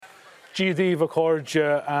Giadiva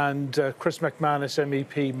Corja and Chris McManus,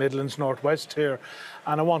 MEP, Midlands North West here.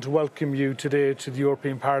 And I want to welcome you today to the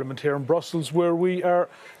European Parliament here in Brussels, where we are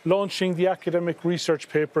launching the academic research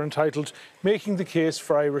paper entitled Making the Case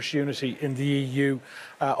for Irish Unity in the EU,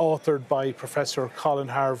 authored by Professor Colin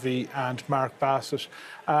Harvey and Mark Bassett.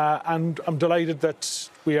 And I'm delighted that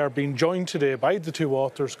we are being joined today by the two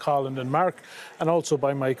authors, Colin and Mark, and also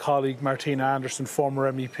by my colleague Martina Anderson,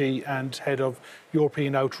 former MEP and Head of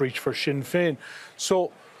European Outreach for Sinn Féin.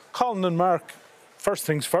 So, Colin and Mark, first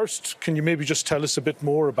things first, can you maybe just tell us a bit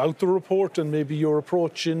more about the report and maybe your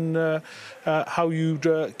approach in how you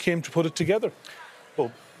came to put it together?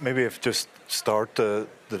 Well, maybe if just start the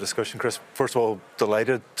discussion, Chris. First of all,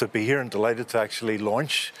 delighted to be here and delighted to actually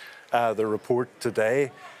launch the report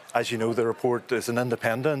today. As you know, the report is an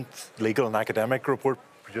independent legal and academic report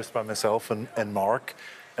produced by myself and Mark,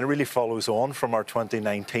 and it really follows on from our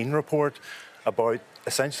 2019 report about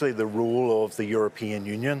essentially the role of the European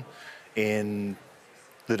Union in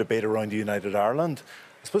the debate around United Ireland.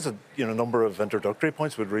 I suppose a number of introductory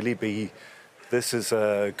points would really be, this is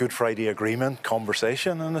a Good Friday Agreement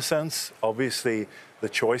conversation in a sense. Obviously, the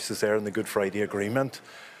choice is there in the Good Friday Agreement.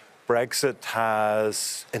 Brexit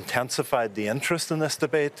has intensified the interest in this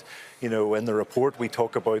debate. In the report we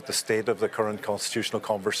talk about the state of the current constitutional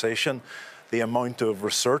conversation. The amount of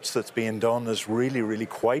research that's being done is really, really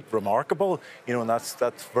quite remarkable. And that's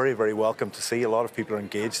very, very welcome to see. A lot of people are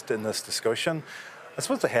engaged in this discussion. I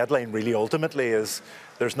suppose the headline really ultimately is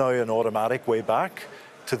there's now an automatic way back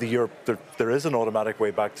to the Europe. There is an automatic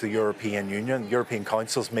way back to the European Union. European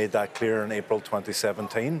Council's made that clear in April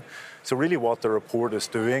 2017. So really what the report is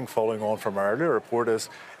doing, following on from our earlier report, is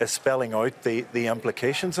spelling out the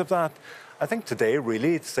implications of that. I think today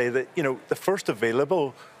really to say that, the first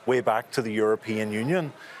available way back to the European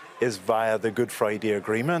Union is via the Good Friday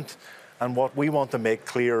Agreement. And what we want to make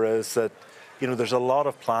clear is that, there's a lot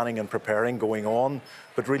of planning and preparing going on,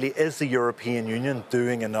 but really is the European Union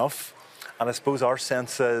doing enough? And I suppose our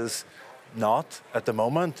sense is not at the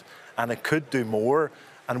moment, and it could do more.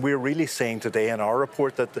 And we're really saying today in our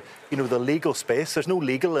report that, the legal space, there's no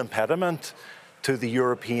legal impediment to the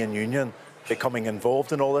European Union becoming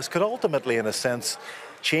involved in all this. Could ultimately, in a sense,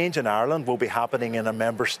 change in Ireland will be happening in a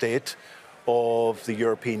member state of the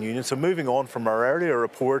European Union. So moving on from our earlier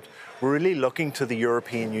report, we're really looking to the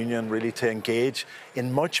European Union really to engage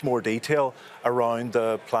in much more detail around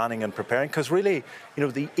the planning and preparing, because really,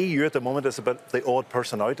 the EU at the moment is about the odd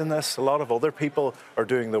person out in this. A lot of other people are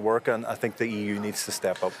doing the work, and I think the EU needs to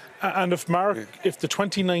step up. And if the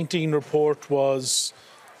 2019 report was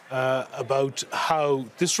about how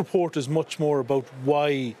this report is much more about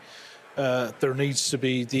why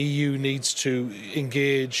the EU needs to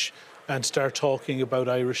engage and start talking about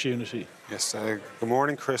Irish unity. Yes, good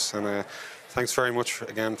morning, Chris, and thanks very much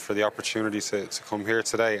again for the opportunity to come here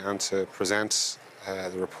today and to present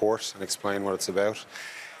the report and explain what it's about.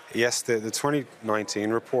 Yes, the 2019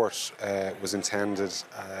 report was intended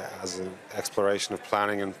as an exploration of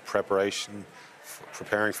planning and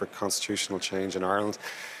preparing for constitutional change in Ireland.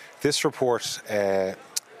 This report, the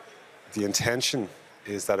intention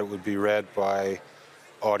is that it would be read by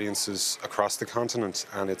audiences across the continent,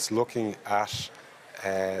 and it's looking at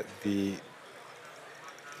it's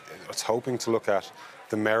hoping to look at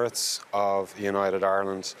the merits of United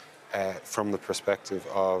Ireland from the perspective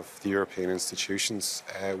of the European institutions.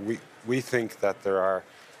 We think that there are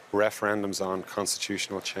referendums on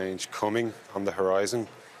constitutional change coming on the horizon.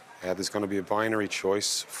 There's going to be a binary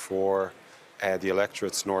choice for the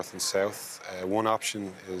electorates north and south. One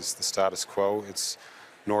option is the status quo. It's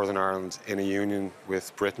Northern Ireland in a union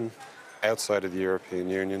with Britain, outside of the European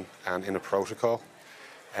Union and in a protocol.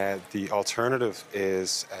 The alternative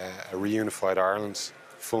is a reunified Ireland,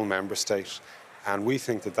 full member state, and we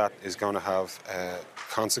think that is going to have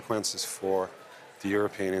consequences for the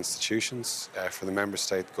European institutions, for the member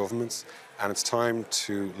state governments, and it's time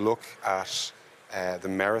to look at the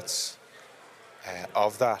merits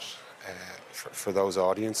of that for those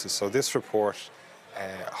audiences. So this report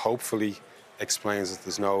hopefully explains that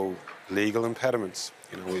there's no legal impediments.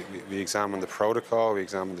 We examine the protocol, we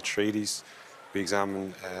examine the treaties, we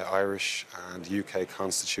examine Irish and UK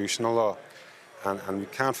constitutional law, and we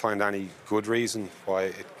can't find any good reason why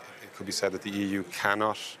it could be said that the EU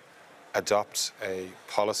cannot adopt a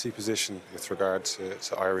policy position with regard to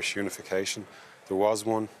Irish unification. There was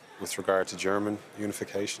one with regard to German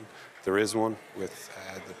unification. There is one with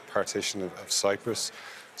the partition of Cyprus.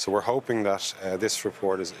 So we're hoping that this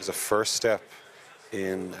report is a first step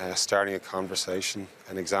in starting a conversation,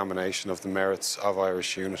 an examination of the merits of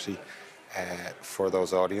Irish unity for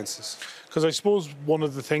those audiences. Because I suppose one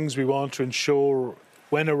of the things we want to ensure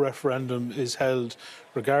when a referendum is held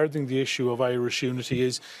regarding the issue of Irish unity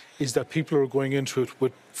is that people are going into it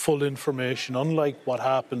with full information, unlike what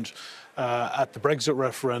happened at the Brexit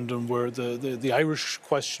referendum, where the Irish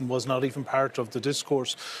question was not even part of the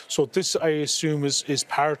discourse. So this, I assume, is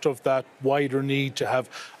part of that wider need to have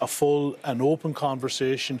a full and open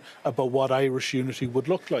conversation about what Irish unity would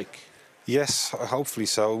look like. Yes, hopefully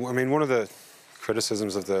so. I mean, one of the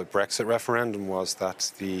criticisms of the Brexit referendum was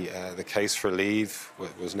that the case for leave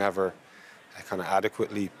was never kind of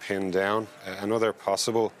adequately pinned down. Another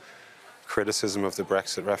possible criticism of the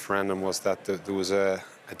Brexit referendum was that there was a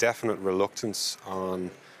definite reluctance on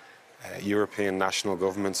European national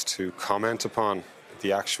governments to comment upon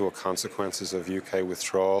the actual consequences of UK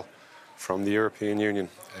withdrawal from the European Union.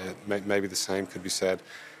 Maybe the same could be said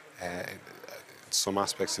in some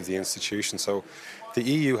aspects of the institution. So the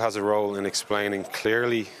EU has a role in explaining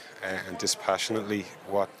clearly and dispassionately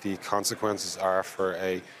what the consequences are for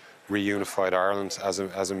a reunified Ireland as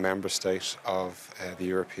a member state of the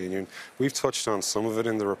European Union. We've touched on some of it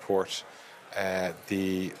in the report.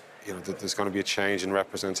 There's going to be a change in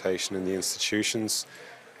representation in the institutions.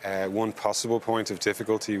 One possible point of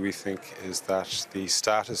difficulty, we think, is that the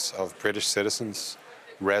status of British citizens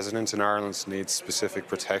resident in Ireland needs specific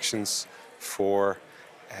protections for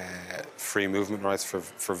free movement rights,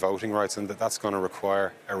 for voting rights, and that's going to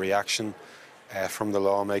require a reaction from the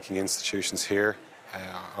law-making institutions here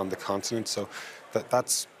on the continent. So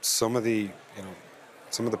that's some of the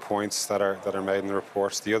points that are made in the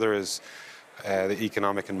reports. The other is the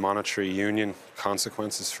economic and monetary union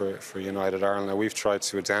consequences for United Ireland. Now, we've tried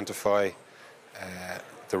to identify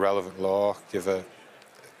the relevant law, give a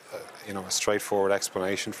straightforward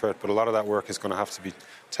explanation for it, but a lot of that work is going to have to be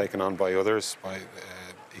taken on by others, by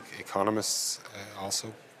economists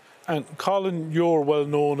also. And Colin, you're well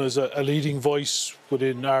known as a leading voice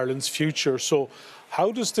within Ireland's future. So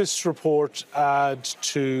how does this report add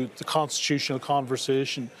to the constitutional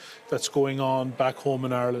conversation that's going on back home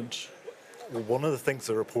in Ireland? Well, one of the things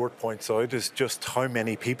the report points out is just how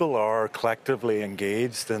many people are collectively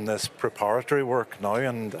engaged in this preparatory work now,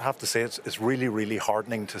 and I have to say it's really, really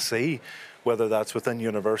heartening to see, whether that's within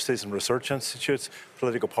universities and research institutes.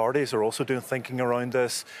 Political parties are also doing thinking around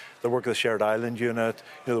this, the work of the Shared Island Unit,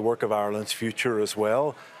 the work of Ireland's Future as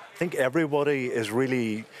well. I think everybody is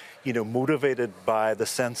really motivated by the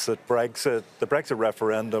sense that the Brexit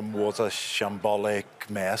referendum was a shambolic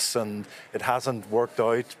mess, and it hasn't worked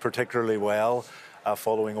out particularly well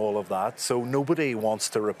following all of that. So nobody wants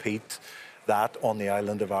to repeat that on the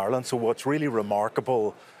island of Ireland. So what's really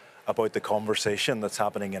remarkable about the conversation that's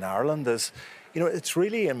happening in Ireland is, it's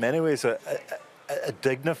really in many ways a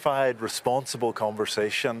dignified, responsible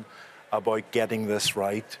conversation about getting this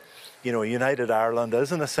right. United Ireland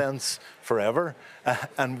is, in a sense, forever,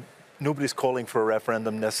 and nobody's calling for a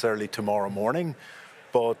referendum necessarily tomorrow morning,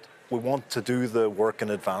 but we want to do the work in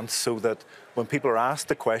advance so that when people are asked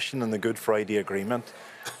the question in the Good Friday Agreement,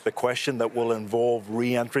 the question that will involve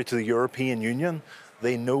re-entry to the European Union,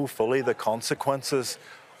 they know fully the consequences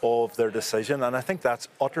of their decision, and I think that's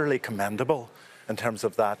utterly commendable in terms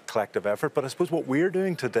of that collective effort. But I suppose what we're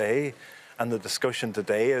doing today, and the discussion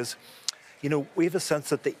today, is we have a sense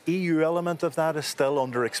that the EU element of that is still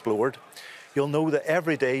underexplored. You'll know that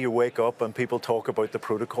every day you wake up and people talk about the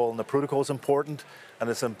protocol, and the protocol is important, and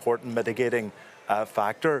it's an important mitigating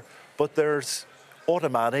factor. But there's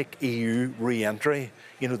automatic EU re-entry,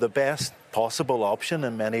 the best possible option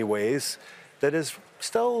in many ways, that is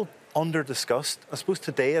still under-discussed. I suppose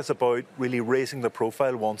today is about really raising the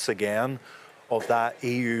profile once again of that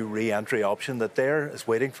EU re-entry option that there is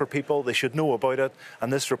waiting for people. They should know about it,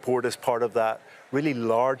 and this report is part of that really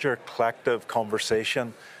larger collective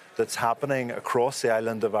conversation that's happening across the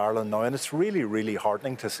island of Ireland now, and it's really, really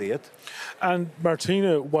heartening to see it. And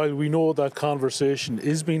Martina, while we know that conversation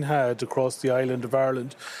is being had across the island of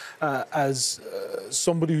Ireland, as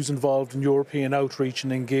somebody who's involved in European outreach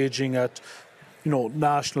and engaging at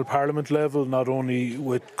national parliament level, not only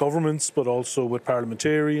with governments, but also with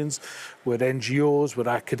parliamentarians, with NGOs, with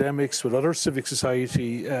academics, with other civic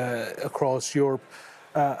society across Europe.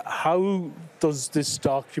 How does this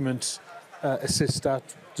document assist that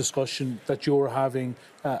discussion that you're having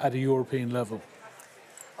at a European level?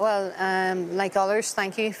 Well, like others,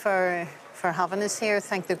 thank you for having us here.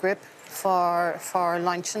 Thank the group for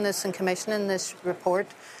launching this and commissioning this report.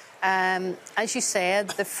 As you said,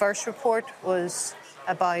 the first report was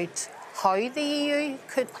about how the EU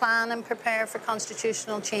could plan and prepare for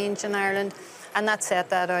constitutional change in Ireland, and that set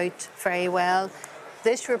that out very well.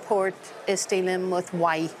 This report is dealing with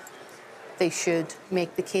why they should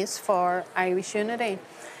make the case for Irish unity.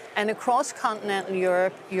 And across continental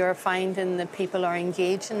Europe, you're finding that people are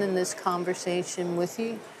engaging in this conversation with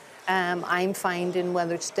you. I'm finding,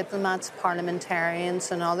 whether it's diplomats,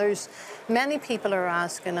 parliamentarians and others, many people are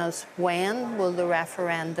asking us, when will the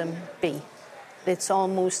referendum be? It's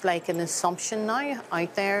almost like an assumption now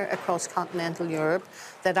out there across continental Europe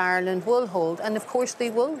that Ireland will hold, and of course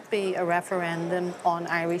there will be a referendum on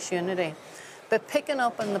Irish unity. But picking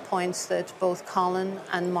up on the points that both Colin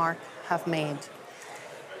and Mark have made,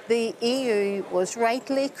 the EU was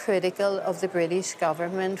rightly critical of the British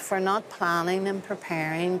government for not planning and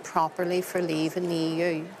preparing properly for leaving the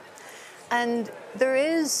EU. And there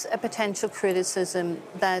is a potential criticism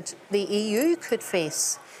that the EU could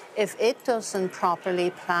face if it doesn't properly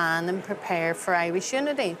plan and prepare for Irish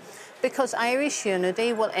unity, because Irish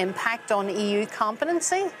unity will impact on EU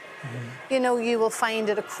competency. You know, you will find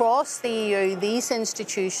that across the EU, these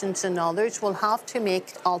institutions and others will have to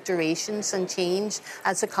make alterations and change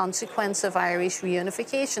as a consequence of Irish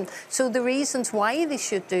reunification. So the reasons why they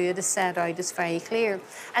should do it is set out as very clear.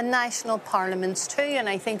 And national parliaments too, and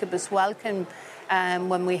I think it was welcome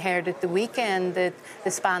when we heard at the weekend that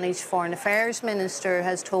the Spanish Foreign Affairs Minister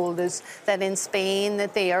has told us that in Spain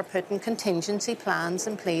that they are putting contingency plans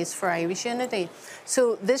in place for Irish unity.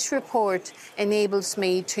 So this report enables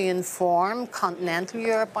me to inform continental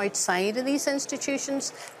Europe outside of these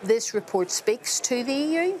institutions. This report speaks to the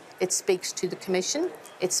EU, it speaks to the Commission,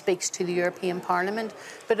 it speaks to the European Parliament,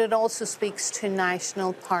 but it also speaks to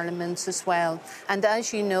national parliaments as well. And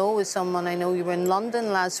as you know, as someone, I know you were in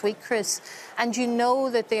London last week, Chris, and you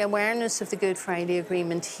know that the awareness of the Good Friday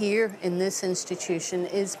Agreement here in this institution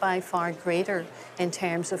is by far greater in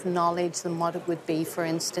terms of knowledge than what it would be, for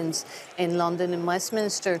instance, in London and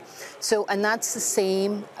Westminster. So, and that's the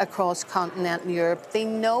same across continental Europe. They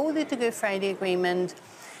know that the Good Friday Agreement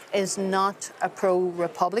is not a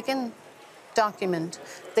pro-Republican document.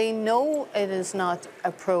 They know it is not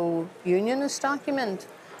a pro-unionist document,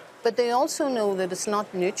 but they also know that it's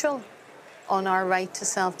not neutral on our right to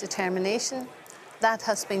self-determination. That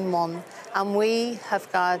has been won, and we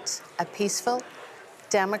have got a peaceful,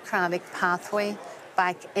 democratic pathway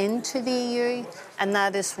back into the EU, and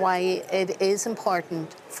that is why it is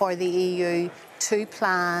important for the EU to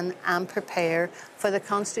plan and prepare for the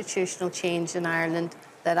constitutional change in Ireland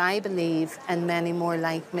that I believe, and many more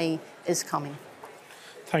like me, is coming.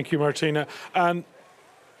 Thank you, Martina. And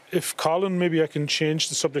if Colin, maybe I can change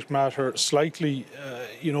the subject matter slightly.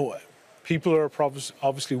 You know, people are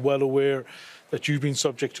obviously well aware that you've been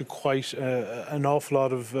subject to quite an awful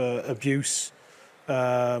lot of abuse,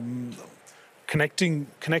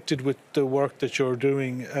 connected with the work that you're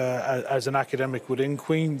doing as an academic within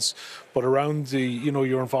Queen's, but around the, you know,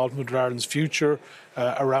 your involvement with Ireland's future,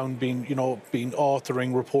 around being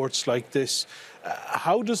authoring reports like this.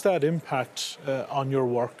 How does that impact on your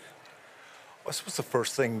work? I suppose the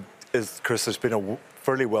first thing is, Chris, there's been a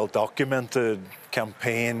fairly well documented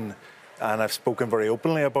campaign, and I've spoken very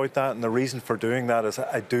openly about that. And the reason for doing that is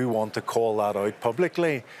I do want to call that out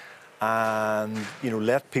publicly, and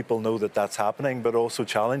let people know that that's happening, but also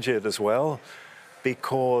challenge it as well,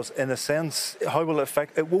 because in a sense, how will it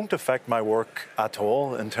affect? It won't affect my work at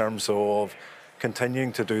all in terms of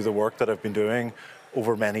continuing to do the work that I've been doing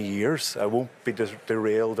over many years. I won't be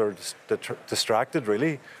derailed or distracted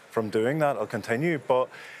really from doing that. I'll continue, but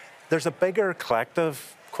there's a bigger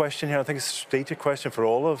collective question here. I think it's a strategic question for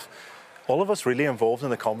all of us really involved in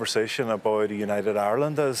the conversation about a united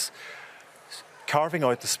Ireland, as carving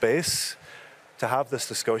out the space to have this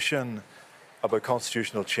discussion about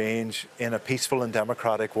constitutional change in a peaceful and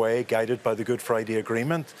democratic way, guided by the Good Friday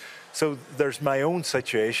Agreement. So there's my own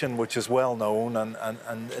situation, which is well known,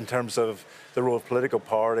 and in terms of the role of political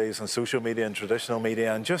parties and social media and traditional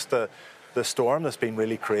media, and just the storm that's been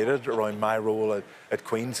really created around my role at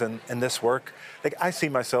Queen's in this work. Like, I see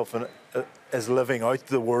myself as living out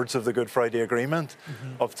the words of the Good Friday Agreement,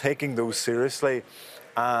 of taking those seriously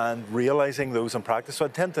and realising those in practice. So I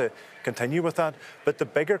tend to continue with that. But the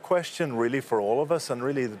bigger question really for all of us, and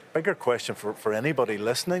really the bigger question for anybody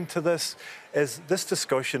listening to this, is this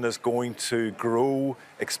discussion is going to grow,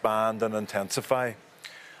 expand and intensify.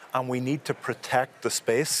 And we need to protect the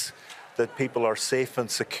space that people are safe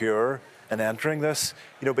and secure in entering this,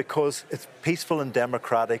 because it's peaceful and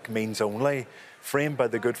democratic means only, framed by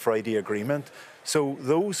the Good Friday Agreement. So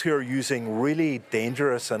those who are using really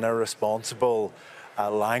dangerous and irresponsible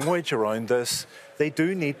language around this, they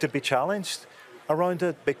do need to be challenged around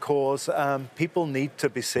it, because people need to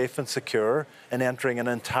be safe and secure in entering an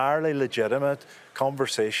entirely legitimate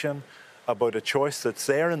conversation about a choice that's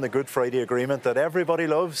there in the Good Friday Agreement that everybody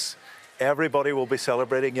loves. Everybody will be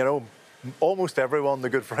celebrating, almost everyone the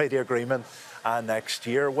Good Friday Agreement next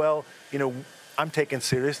year. Well, you know, I'm taking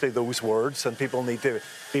seriously those words, and people need to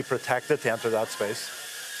be protected to enter that space.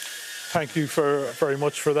 Thank you very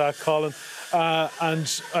much for that, Colin.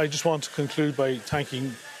 And I just want to conclude by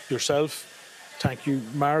thanking yourself, thank you,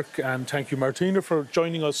 Mark, and thank you, Martina, for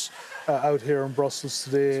joining us out here in Brussels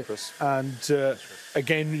today. And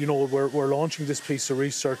again, you know, we're launching this piece of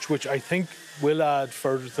research, which I think will add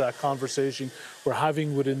further to that conversation we're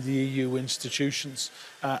having within the EU institutions.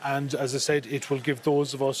 And as I said, it will give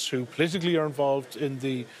those of us who politically are involved in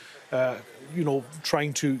the you know,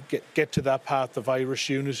 trying to get to that path of Irish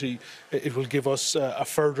unity, it will give us a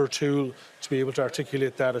further tool to be able to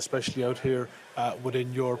articulate that, especially out here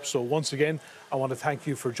within Europe. So once again, I want to thank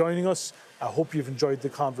you for joining us. I hope you've enjoyed the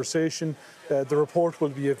conversation. The report will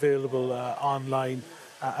be available online.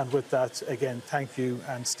 And with that, again, thank you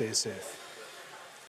and stay safe.